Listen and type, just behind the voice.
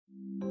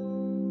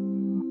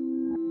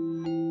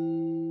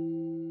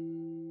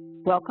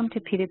Welcome to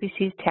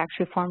PwC's Tax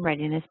Reform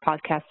Readiness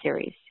podcast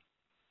series.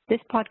 This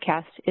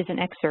podcast is an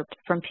excerpt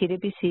from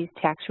PwC's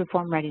Tax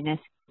Reform Readiness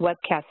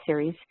webcast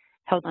series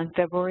held on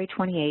February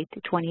 28,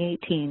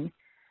 2018,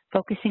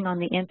 focusing on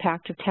the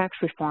impact of tax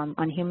reform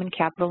on human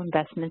capital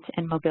investments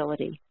and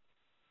mobility.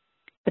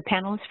 The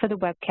panelists for the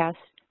webcast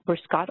were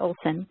Scott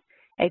Olson,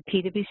 a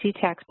PwC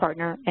tax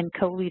partner and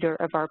co-leader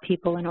of our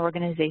People and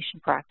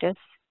Organization practice,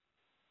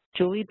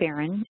 Julie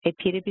Barron, a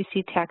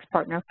PwC tax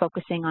partner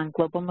focusing on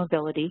global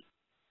mobility,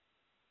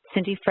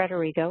 Cindy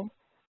Frederigo,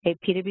 a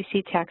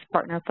PwC tax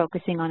partner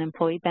focusing on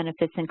employee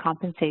benefits and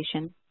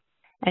compensation,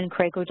 and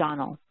Craig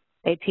O'Donnell,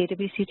 a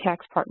PwC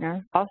tax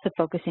partner also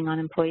focusing on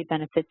employee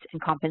benefits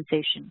and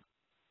compensation.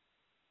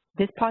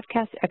 This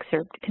podcast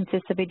excerpt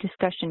consists of a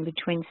discussion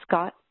between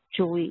Scott,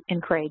 Julie,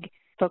 and Craig,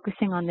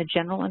 focusing on the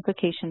general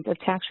implications of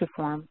tax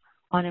reform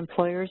on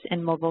employers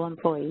and mobile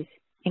employees,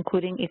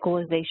 including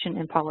equalization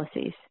and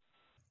policies.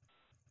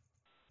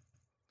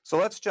 So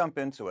let's jump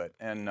into it.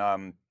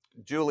 And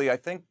Julie, I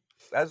think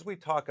as we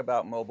talk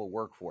about mobile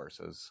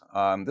workforces,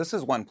 this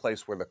is one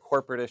place where the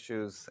corporate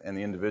issues and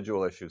the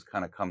individual issues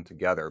kind of come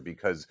together,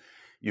 because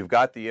you've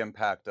got the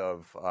impact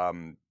of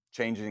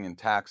changing in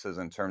taxes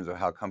in terms of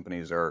how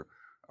companies are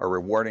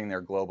rewarding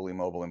their globally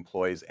mobile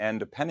employees. And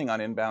depending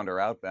on inbound or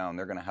outbound,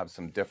 they're going to have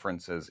some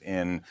differences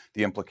in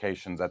the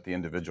implications at the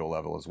individual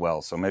level as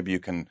well. So maybe you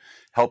can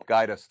help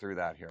guide us through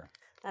that here.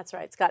 That's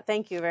right, Scott.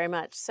 Thank you very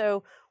much.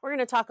 So we're going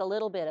to talk a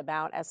little bit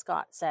about, as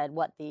Scott said,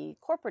 what the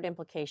corporate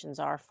implications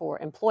are for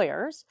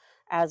employers,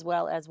 as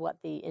well as what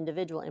the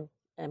individual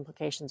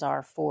implications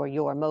are for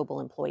your mobile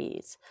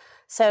employees.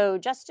 So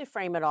just to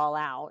frame it all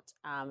out,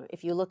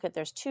 if you look at,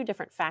 there's two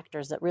different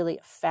factors that really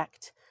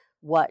affect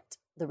what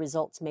the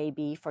results may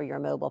be for your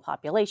mobile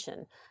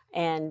population.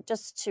 And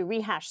just to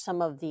rehash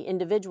some of the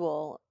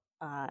individual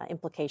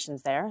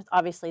implications there,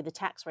 obviously the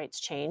tax rates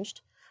changed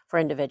for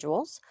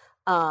individuals.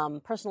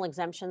 Personal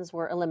exemptions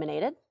were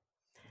eliminated.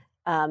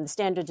 The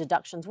standard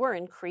deductions were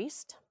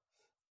increased.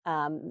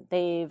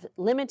 They've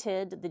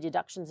limited the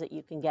deductions that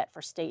you can get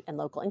for state and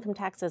local income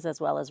taxes, as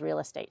well as real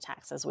estate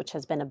taxes, which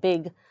has been a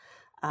big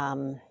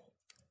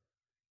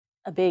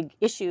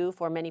issue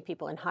for many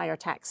people in higher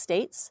tax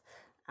states.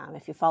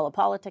 If you follow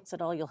politics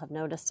at all, you'll have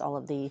noticed all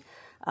of the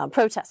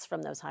protests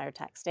from those higher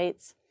tax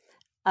states.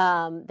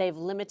 They've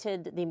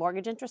limited the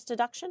mortgage interest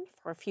deduction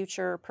for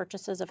future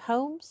purchases of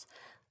homes.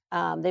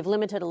 They've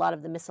limited a lot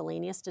of the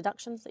miscellaneous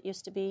deductions that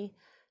used to be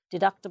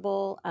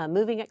deductible.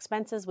 Moving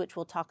expenses, which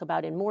we'll talk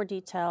about in more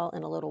detail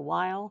in a little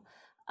while,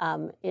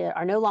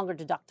 are no longer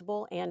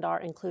deductible and are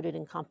included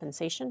in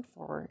compensation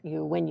for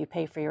you when you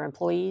pay for your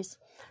employees.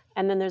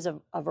 And then there's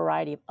a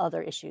variety of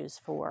other issues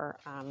for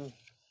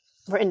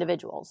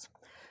individuals.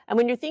 And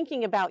when you're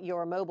thinking about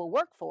your mobile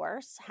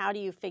workforce, how do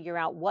you figure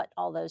out what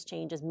all those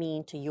changes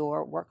mean to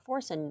your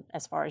workforce and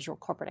as far as your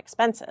corporate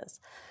expenses?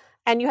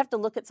 And you have to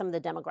look at some of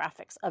the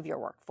demographics of your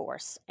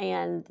workforce.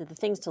 And the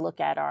things to look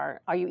at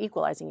are you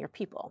equalizing your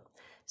people?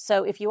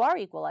 So if you are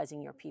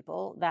equalizing your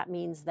people, that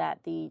means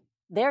that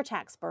their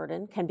tax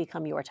burden can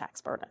become your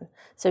tax burden.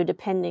 So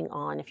depending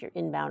on if you're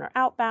inbound or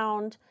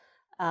outbound,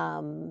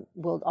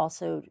 will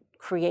also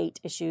create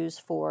issues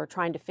for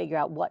trying to figure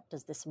out what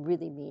does this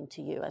really mean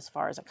to you as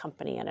far as a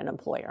company and an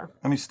employer.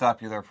 Let me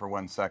stop you there for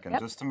 1 second,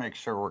 Yep. just to make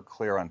sure we're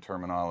clear on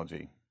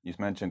terminology. You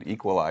mentioned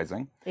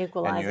equalizing.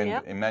 Equalizing,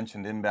 and you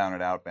mentioned inbound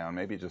and outbound.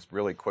 Maybe just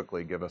really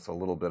quickly give us a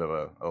little bit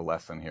of a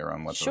lesson here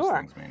on what those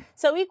things mean.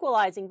 So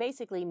equalizing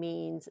basically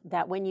means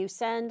that when you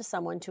send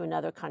someone to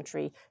another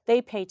country, they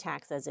pay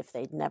tax as if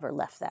they'd never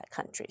left that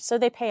country. So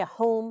they pay a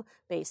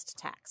home-based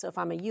tax. So if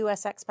I'm a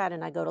U.S. expat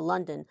and I go to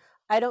London,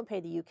 I don't pay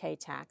the U.K.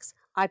 tax.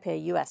 I pay a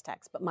U.S.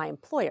 tax, but my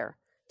employer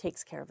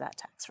takes care of that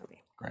tax for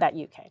me, Great. that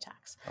UK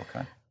tax.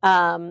 Okay.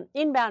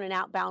 Inbound and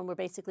outbound, we're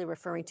basically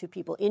referring to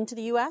people into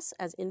the U.S.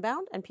 as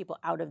inbound and people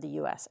out of the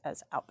U.S.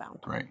 as outbound.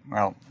 Great.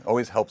 Well,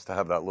 always helps to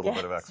have that little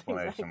bit of Yes,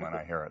 explanation exactly. when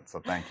I hear it, so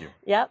thank you.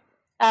 Yep.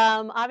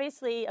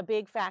 Obviously, a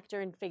big factor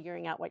in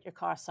figuring out what your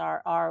costs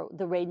are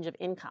the range of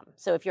income.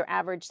 So if your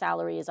average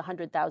salary is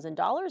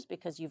 $100,000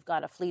 because you've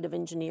got a fleet of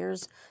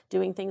engineers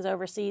doing things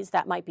overseas,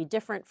 that might be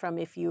different from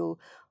if you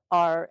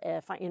are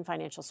in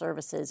financial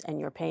services and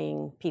you're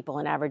paying people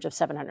an average of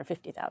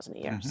 $750,000 a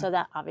year. Mm-hmm. So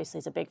that obviously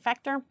is a big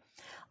factor.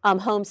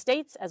 Home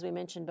states, as we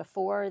mentioned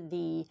before,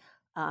 the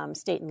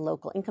state and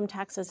local income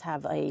taxes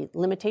have a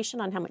limitation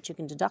on how much you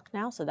can deduct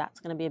now, so that's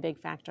going to be a big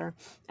factor.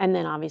 And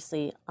then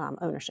obviously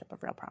ownership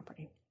of real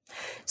property.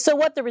 So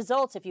what the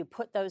results, if you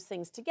put those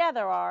things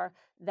together, are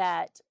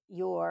that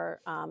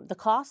the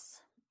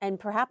costs and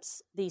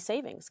perhaps the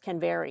savings can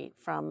vary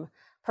from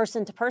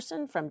person to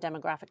person, from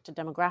demographic to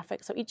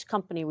demographic. So each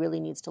company really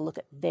needs to look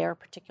at their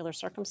particular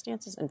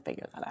circumstances and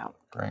figure that out.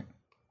 Great.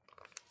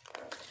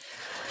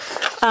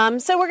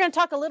 So we're going to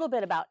talk a little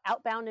bit about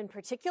outbound in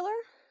particular.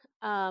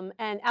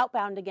 And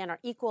outbound, again, are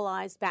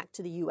equalized back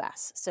to the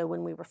U.S. So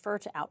when we refer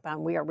to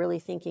outbound, we are really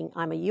thinking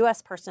I'm a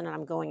U.S. person and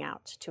I'm going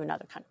out to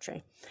another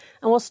country.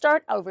 And we'll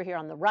start over here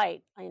on the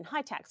right in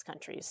high tax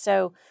countries.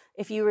 So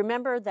if you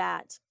remember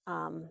that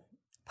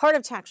part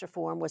of tax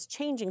reform was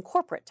changing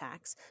corporate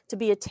tax to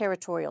be a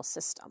territorial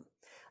system.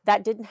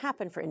 That didn't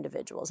happen for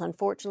individuals.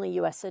 Unfortunately,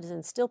 U.S.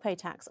 citizens still pay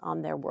tax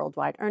on their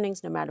worldwide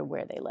earnings no matter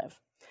where they live.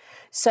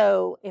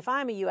 So if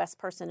I'm a U.S.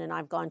 person and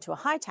I've gone to a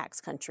high tax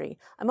country,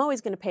 I'm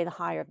always going to pay the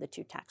higher of the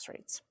two tax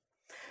rates.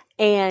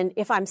 And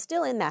if I'm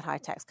still in that high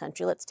tax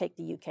country, let's take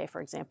the UK, for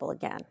example,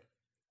 again.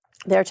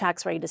 Their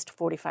tax rate is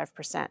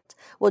 45%.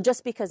 Well,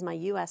 just because my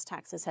U.S.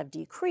 taxes have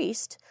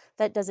decreased,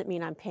 that doesn't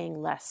mean I'm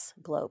paying less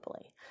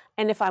globally.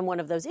 And if I'm one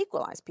of those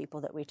equalized people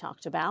that we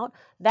talked about,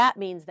 that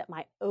means that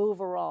my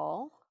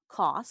overall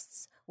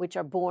costs, which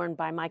are borne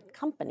by my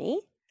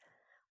company,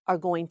 are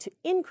going to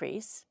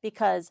increase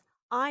because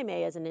I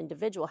may, as an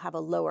individual, have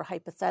a lower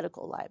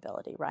hypothetical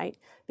liability, right?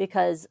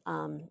 Because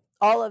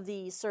all of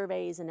the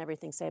surveys and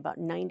everything say about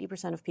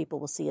 90% of people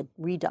will see a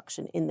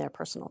reduction in their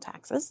personal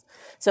taxes.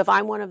 So if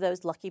I'm one of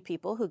those lucky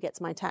people who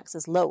gets my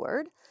taxes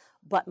lowered,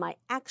 but my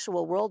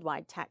actual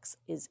worldwide tax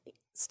is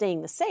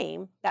staying the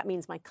same, that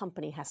means my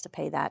company has to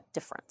pay that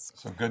difference.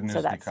 So good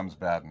news becomes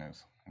bad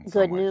news.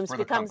 Good news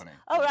becomes,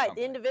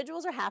 the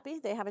individuals are happy,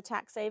 they have a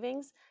tax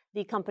savings.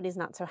 The company's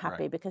not so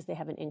happy Right. because they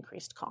have an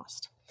increased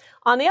cost.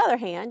 On the other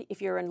hand, if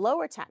you're in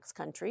lower tax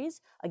countries,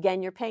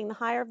 again, you're paying the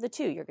higher of the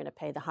two. You're going to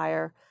pay the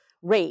higher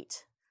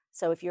rate.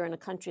 So if you're in a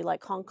country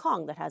like Hong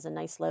Kong that has a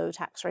nice low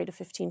tax rate of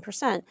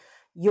 15%,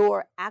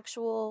 your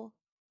actual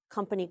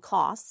company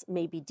costs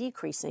may be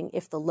decreasing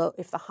if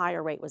the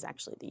higher rate was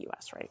actually the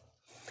U.S. rate.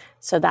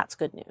 So that's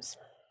good news.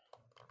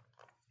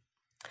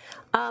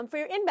 For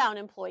your inbound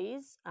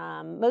employees,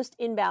 most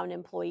inbound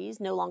employees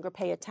no longer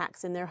pay a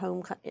tax in their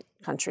home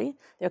country.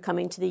 They're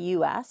coming to the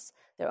U.S.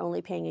 They're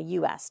only paying a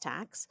U.S.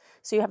 tax.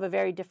 So you have a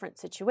very different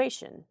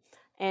situation.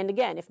 And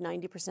again, if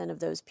 90% of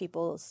those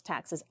people's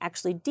taxes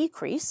actually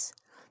decrease,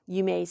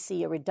 you may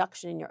see a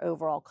reduction in your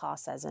overall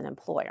costs as an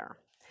employer.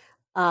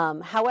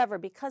 However,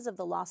 because of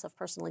the loss of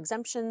personal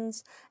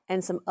exemptions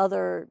and some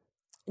other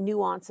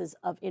nuances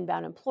of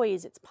inbound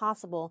employees, it's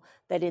possible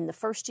that in the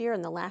first year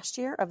and the last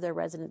year of their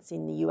residency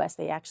in the U.S.,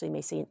 they actually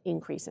may see an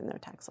increase in their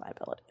tax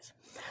liabilities.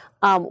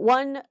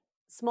 One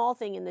small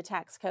thing in the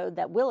tax code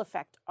that will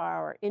affect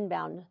our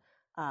inbound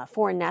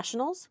foreign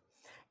nationals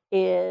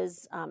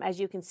is,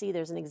 as you can see,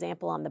 there's an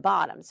example on the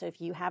bottom. So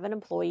if you have an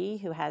employee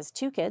who has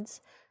 2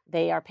 kids,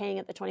 they are paying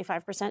at the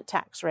 25%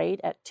 tax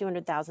rate at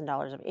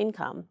 $200,000 of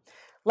income.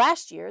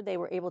 Last year, they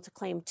were able to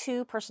claim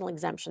 2 personal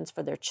exemptions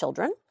for their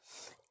children,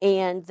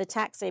 and the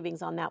tax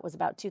savings on that was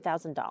about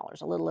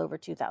 $2,000, a little over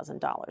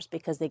 $2,000,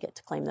 because they get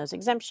to claim those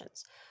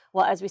exemptions.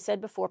 Well, as we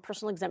said before,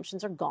 personal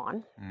exemptions are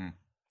gone.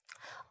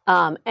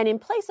 And in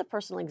place of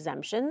personal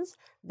exemptions,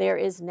 there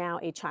is now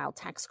a child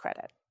tax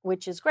credit,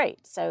 which is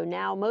great. So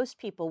now most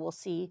people will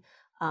see,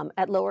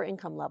 at lower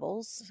income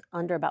levels,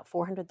 under about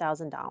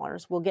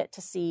 $400,000, will get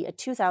to see a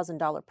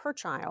 $2,000 per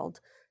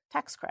child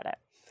tax credit.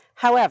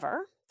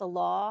 However, the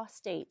law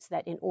states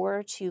that in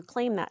order to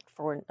claim that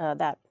for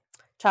that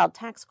child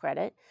tax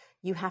credit,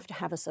 you have to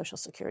have a Social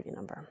Security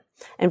number.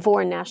 And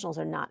foreign nationals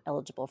are not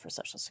eligible for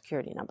Social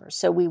Security numbers.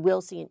 So we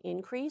will see an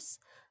increase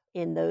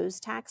in those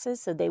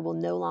taxes, so they will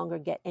no longer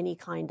get any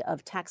kind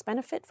of tax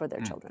benefit for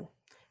their children,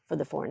 for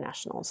the foreign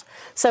nationals.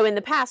 So in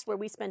the past, where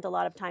we spent a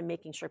lot of time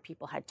making sure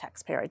people had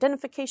taxpayer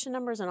identification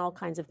numbers and all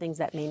kinds of things,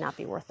 that may not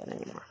be worth it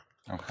anymore.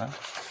 Okay.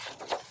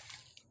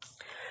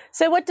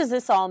 So what does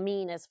this all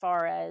mean as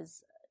far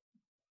as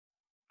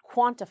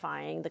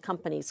quantifying the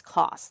company's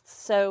costs?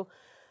 So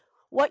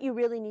what you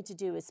really need to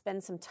do is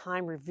spend some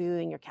time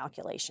reviewing your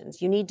calculations.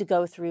 You need to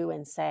go through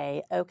and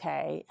say,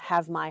 okay,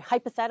 have my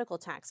hypothetical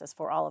taxes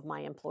for all of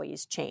my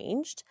employees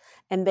changed?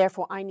 And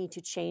therefore, I need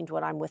to change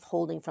what I'm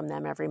withholding from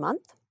them every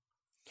month.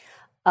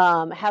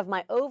 Have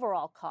my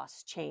overall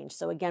costs changed?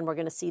 So again, we're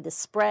going to see the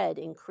spread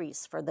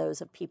increase for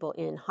those of people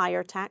in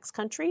higher tax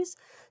countries.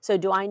 So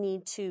do I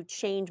need to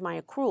change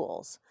my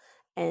accruals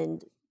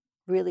and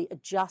really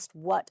adjust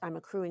what I'm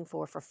accruing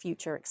for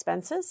future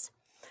expenses?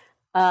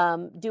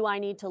 Do I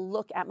need to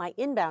look at my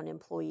inbound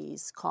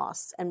employees'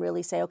 costs and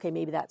really say, okay,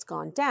 maybe that's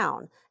gone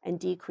down, and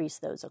decrease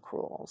those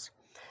accruals?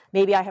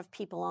 Maybe I have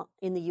people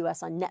in the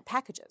U.S. on net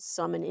packages.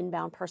 So I'm an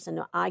inbound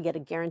person, I get a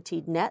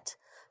guaranteed net.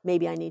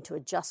 Maybe I need to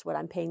adjust what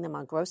I'm paying them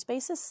on gross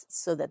basis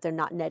so that they're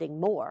not netting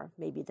more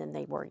maybe than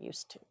they were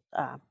used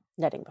to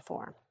netting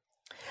before.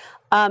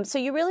 So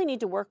you really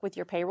need to work with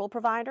your payroll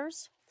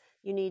providers.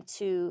 You need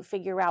to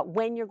figure out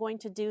when you're going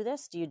to do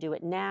this. Do you do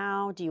it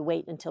now? Do you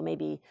wait until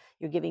maybe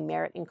you're giving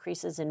merit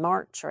increases in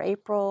March or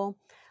April?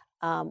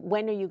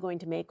 When are you going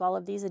to make all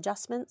of these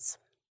adjustments?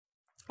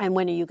 And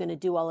when are you going to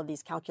do all of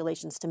these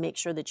calculations to make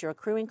sure that you're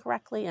accruing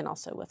correctly and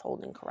also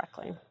withholding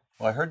correctly?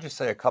 Well, I heard you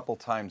say a couple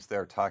times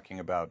there talking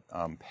about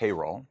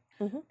payroll,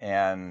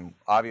 and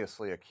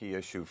obviously a key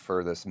issue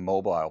for this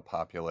mobile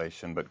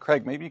population. But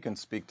Craig, maybe you can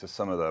speak to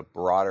some of the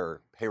broader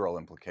payroll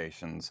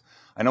implications.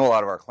 I know a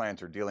lot of our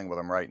clients are dealing with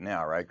them right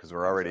now, right? Because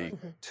we're already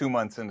 2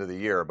 months into the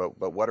year.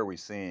 But what are we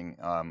seeing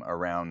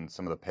around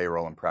some of the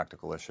payroll and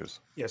practical issues?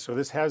 Yeah, so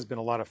this has been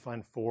a lot of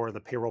fun for the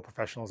payroll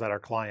professionals at our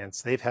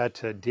clients. They've had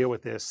to deal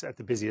with this at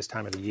the busiest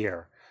time of the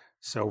year.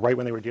 So right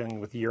when they were dealing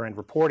with year-end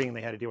reporting,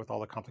 they had to deal with all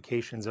the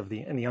complications of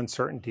the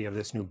uncertainty of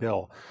this new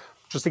bill.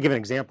 Just to give an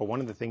example, one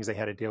of the things they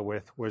had to deal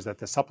with was that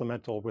the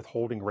supplemental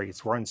withholding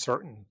rates were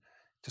uncertain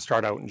to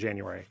start out in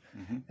January.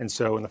 And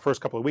so in the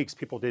first couple of weeks,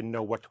 people didn't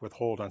know what to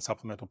withhold on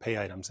supplemental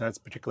pay items. And that's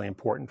particularly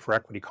important for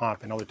equity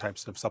comp and other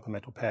types of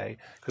supplemental pay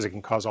because it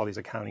can cause all these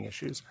accounting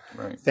issues.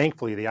 Right.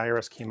 Thankfully, the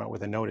IRS came out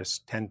with a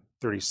notice,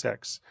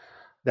 1036,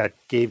 that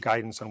gave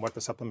guidance on what the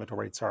supplemental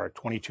rates are,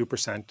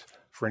 22%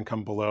 for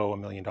income below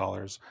 $1 million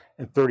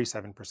and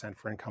 37%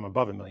 for income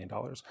above $1 million.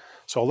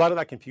 So a lot of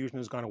that confusion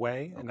has gone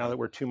away. And now that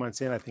we're 2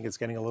 months in, I think it's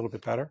getting a little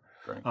bit better.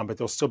 But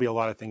there'll still be a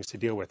lot of things to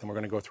deal with. And we're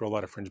going to go through a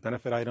lot of fringe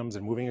benefit items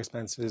and moving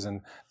expenses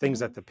and things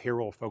that the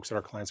payroll folks at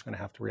our clients are going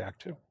to have to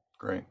react to.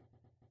 Great.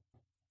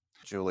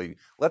 Julie,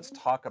 let's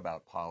talk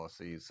about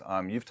policies.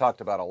 You've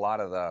talked about a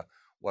lot of the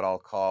what I'll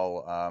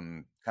call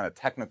kind of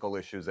technical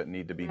issues that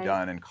need to be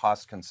done and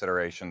cost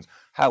considerations.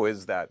 How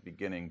is that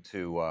beginning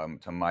to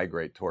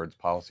migrate towards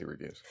policy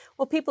reviews?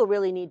 Well, people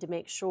really need to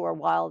make sure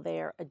while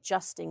they're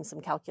adjusting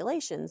some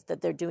calculations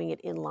that they're doing it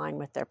in line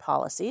with their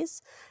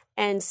policies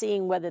and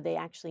seeing whether they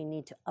actually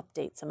need to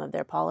update some of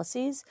their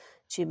policies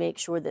to make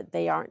sure that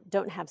they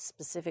don't have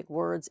specific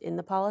words in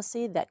the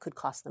policy that could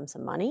cost them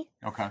some money.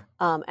 Okay.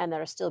 And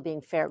that are still being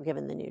fair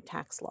given the new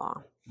tax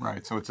law.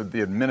 Right. So it's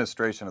the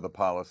administration of the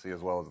policy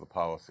as well as the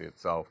policy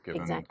itself,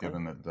 given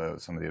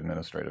some of the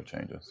administrative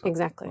changes. So,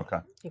 Exactly. Okay.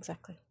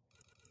 Exactly.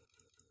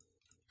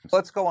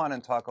 Let's go on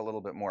and talk a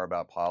little bit more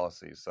about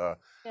policies.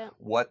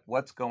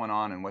 What's going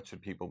on and what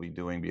should people be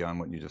doing beyond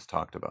what you just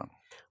talked about?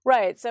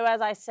 Right. So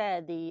as I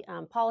said, the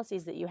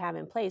policies that you have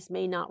in place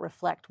may not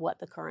reflect what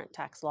the current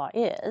tax law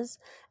is,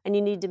 and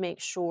you need to make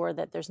sure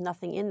that there's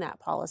nothing in that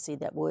policy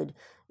that would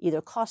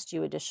either cost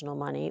you additional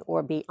money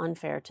or be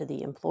unfair to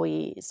the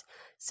employees.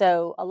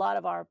 So a lot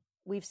of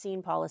we've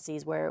seen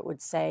policies where it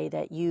would say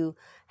that you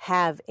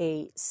have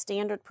a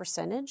standard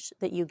percentage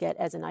that you get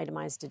as an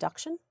itemized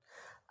deduction.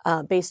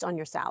 Based on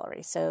your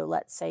salary. So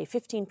let's say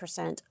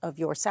 15% of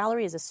your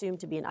salary is assumed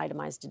to be an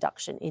itemized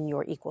deduction in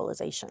your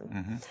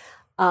equalization.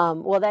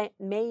 Well, that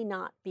may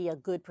not be a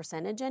good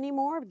percentage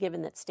anymore,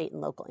 given that state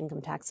and local income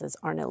taxes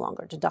are no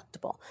longer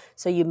deductible.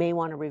 So you may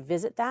want to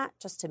revisit that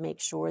just to make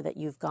sure that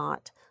you've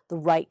got the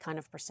right kind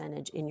of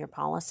percentage in your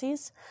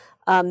policies.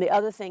 The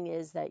other thing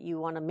is that you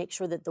want to make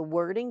sure that the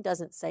wording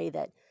doesn't say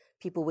that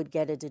people would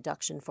get a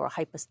deduction for a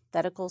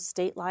hypothetical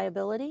state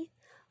liability.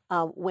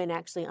 When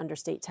actually under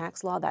state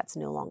tax law, that's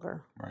no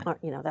longer,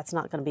 that's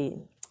not going to be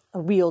a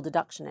real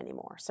deduction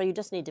anymore. So you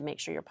just need to make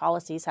sure your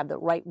policies have the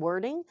right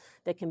wording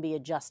that can be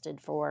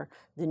adjusted for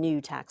the new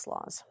tax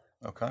laws.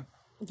 Okay.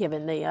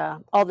 Given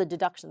all the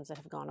deductions that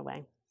have gone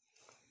away.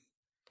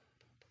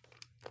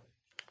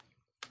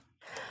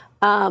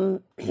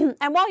 And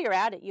while you're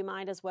at it, you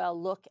might as well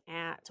look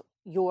at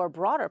your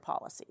broader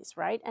policies,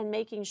 right? And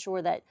making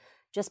sure that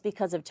just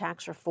because of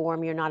tax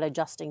reform, you're not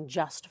adjusting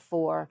just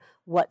for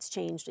what's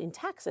changed in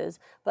taxes,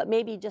 but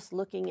maybe just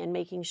looking and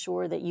making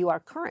sure that you are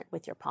current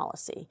with your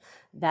policy.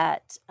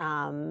 That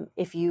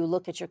if you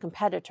look at your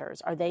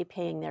competitors, are they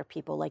paying their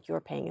people like you're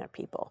paying their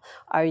people?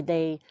 Are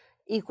they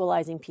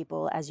equalizing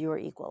people as you're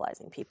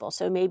equalizing people?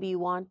 So maybe you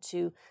want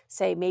to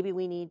say, maybe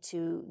we need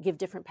to give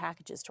different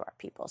packages to our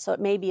people. So it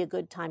may be a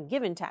good time,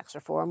 given tax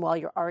reform, while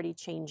you're already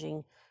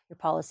changing your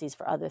policies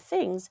for other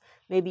things,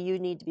 maybe you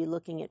need to be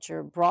looking at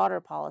your broader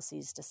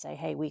policies to say,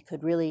 hey, we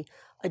could really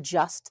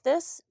adjust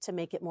this to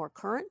make it more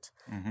current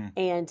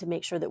and to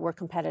make sure that we're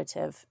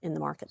competitive in the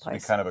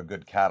marketplace. So kind of a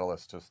good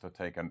catalyst just to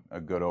take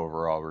a good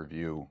overall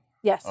review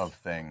of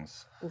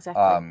things.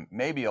 Exactly.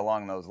 Maybe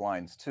along those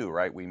lines too,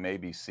 right? We may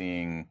be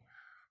seeing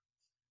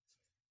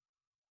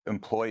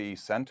employee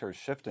centers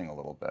shifting a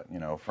little bit,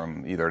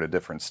 from either to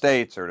different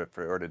states or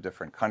to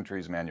different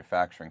countries,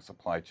 manufacturing,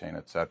 supply chain,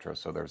 et cetera.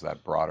 So there's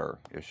that broader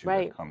issue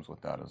that comes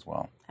with that as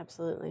well.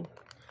 Absolutely.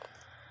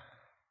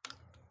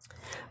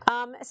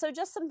 So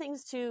just some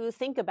things to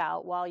think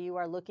about while you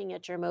are looking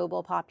at your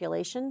mobile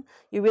population.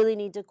 You really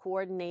need to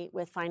coordinate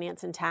with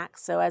finance and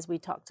tax. So as we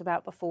talked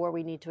about before,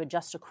 we need to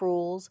adjust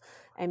accruals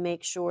and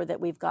make sure that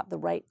we've got the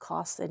right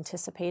costs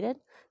anticipated.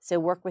 So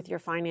work with your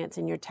finance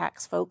and your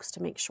tax folks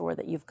to make sure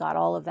that you've got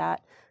all of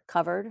that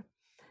covered.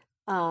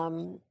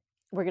 We're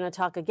going to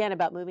talk again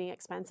about moving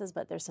expenses,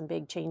 but there's some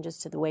big changes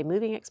to the way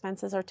moving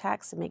expenses are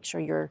taxed, and make sure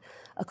you're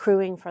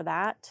accruing for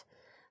that.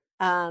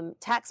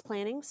 Tax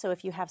planning, so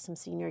if you have some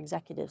senior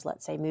executives,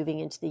 let's say, moving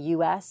into the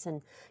U.S.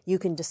 and you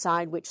can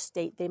decide which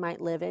state they might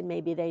live in.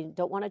 Maybe they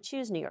don't want to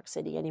choose New York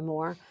City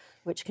anymore,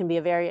 which can be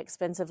a very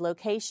expensive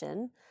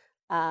location.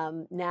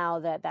 Now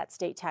that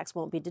state tax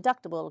won't be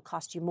deductible, it'll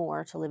cost you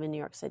more to live in New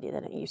York City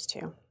than it used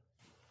to.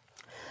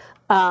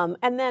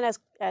 And then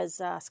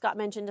as Scott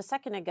mentioned a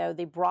second ago,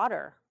 the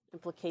broader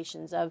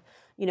implications of,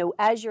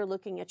 as you're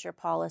looking at your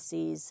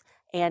policies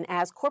and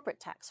as corporate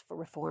tax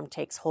reform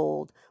takes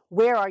hold,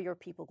 where are your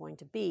people going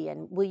to be?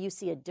 And will you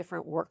see a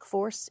different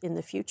workforce in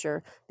the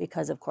future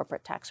because of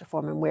corporate tax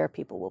reform and where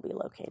people will be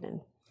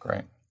located?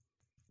 Great.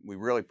 We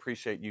really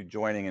appreciate you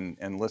joining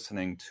and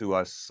listening to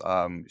us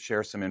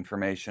share some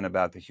information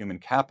about the human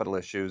capital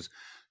issues.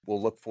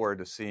 We'll look forward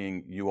to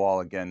seeing you all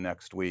again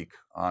next week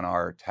on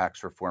our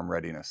Tax Reform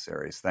Readiness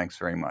series. Thanks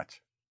very much.